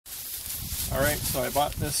Alright, so I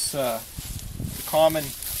bought this common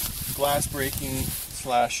glass breaking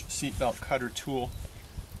slash seatbelt cutter tool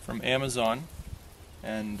from Amazon,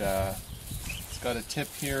 and it's got a tip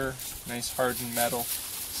here, nice hardened metal,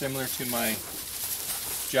 similar to my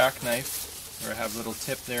jackknife where I have a little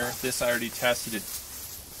tip there. This I already tested it.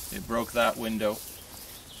 It broke that window.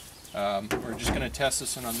 We're just going to test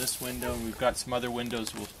this one on this window, and we've got some other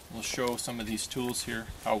windows. We'll show some of these tools here,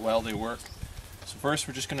 how well they work. So first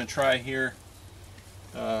we're just going to try here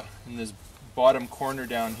in this bottom corner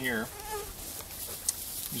down here.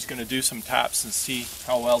 I'm just going to do some taps and see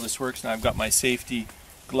how well this works. Now I've got my safety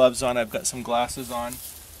gloves on, I've got some glasses on.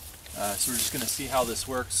 So we're just going to see how this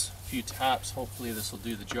works. A few taps, hopefully this will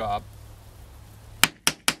do the job.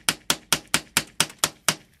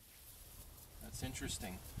 That's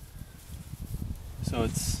interesting. So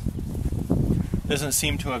it doesn't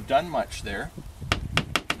seem to have done much there.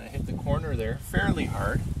 And I hit the corner there fairly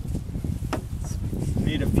hard. It's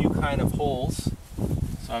made a few kind of holes,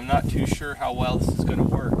 so I'm not too sure how well this is going to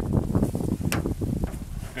work.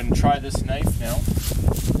 I'm going to try this knife now,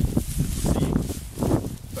 see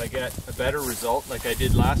if I get a better result like I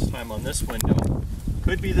did last time on this window.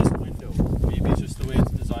 Could be this window, maybe it's just the way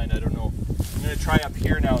it's designed, I don't know. I'm going to try up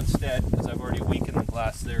here now instead, because I've already weakened the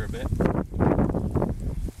glass there a bit. Look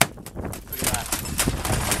at that.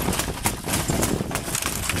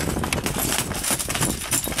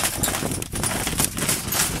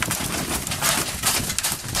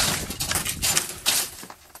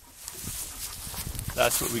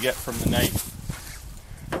 That's what we get from the knife.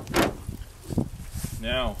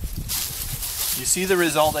 Now, you see the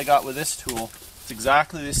result I got with this tool. It's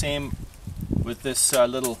exactly the same with this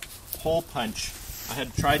little hole punch. I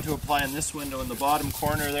had tried to apply in this window in the bottom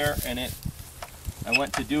corner there, and I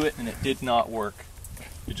went to do it and it did not work.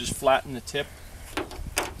 It just flattened the tip.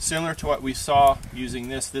 Similar to what we saw using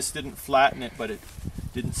this. This didn't flatten it, but it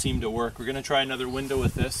didn't seem to work. We're going to try another window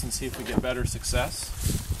with this and see if we get better success.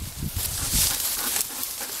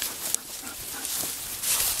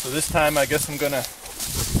 So this time I guess I'm gonna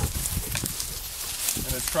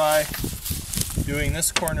try doing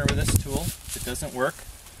this corner with this tool. If it doesn't work,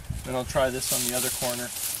 then I'll try this on the other corner.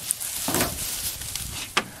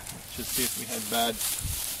 Just see if we had bad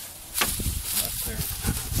luck there.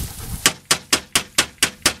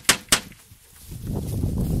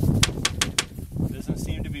 Doesn't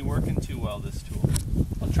seem to be working too well, this tool.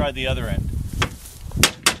 I'll try the other end.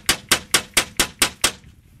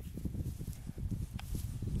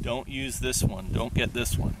 Don't use this one. Don't get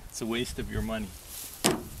this one. It's a waste of your money.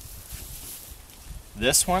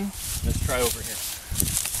 This one, let's try over here.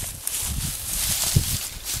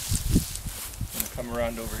 I'm going to come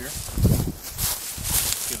around over here.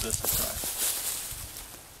 Give this a try.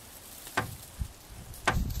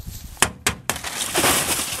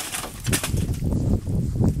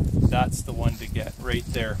 That's the one to get right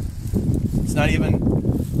there. It's not even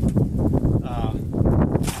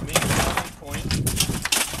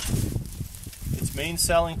main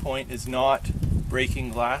selling point is not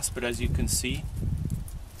breaking glass, but as you can see,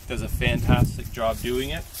 it does a fantastic job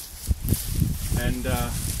doing it. And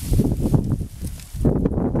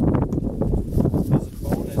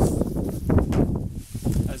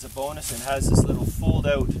as a bonus, it has this little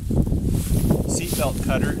fold-out seatbelt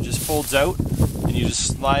cutter. It just folds out, and you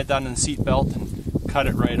just slide down in the seatbelt and cut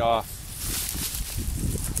it right off.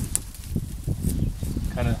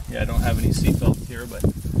 Kind of, yeah, I don't have any seatbelts here, but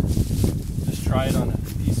try it on a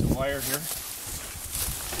piece of wire here.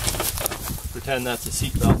 Pretend that's a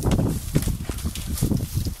seat belt.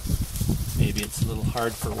 Maybe it's a little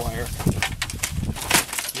hard for wire.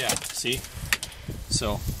 Yeah, see?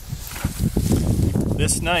 So,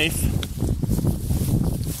 this knife,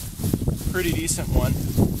 pretty decent one.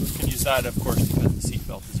 You can use that, of course, because of the seat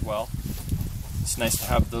belt as well. It's nice to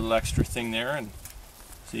have the little extra thing there, and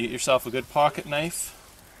so you get yourself a good pocket knife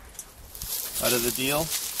out of the deal.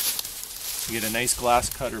 You get a nice glass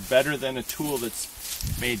cutter, better than a tool that's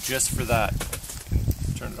made just for that.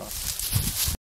 Turn it off.